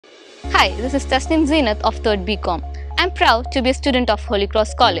Hi, this is Tasnim Zeenat of 3rd BCom. I'm proud to be a student of Holy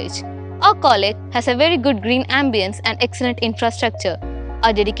Cross College. Our college has a very good green ambience and excellent infrastructure.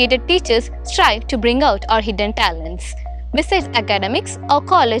 Our dedicated teachers strive to bring out our hidden talents. Besides academics, our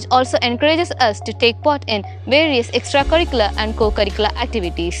college also encourages us to take part in various extracurricular and co-curricular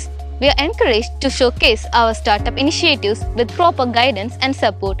activities. We are encouraged to showcase our startup initiatives with proper guidance and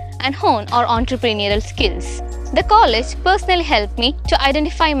support and hone our entrepreneurial skills. The college personally helped me to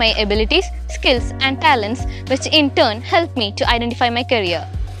identify my abilities, skills and talents, which in turn helped me to identify my career.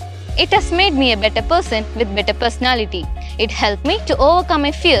 It has made me a better person with better personality. It helped me to overcome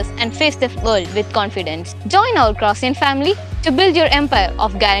my fears and face the world with confidence. Join our Crossian family to build your empire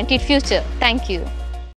of guaranteed future. Thank you.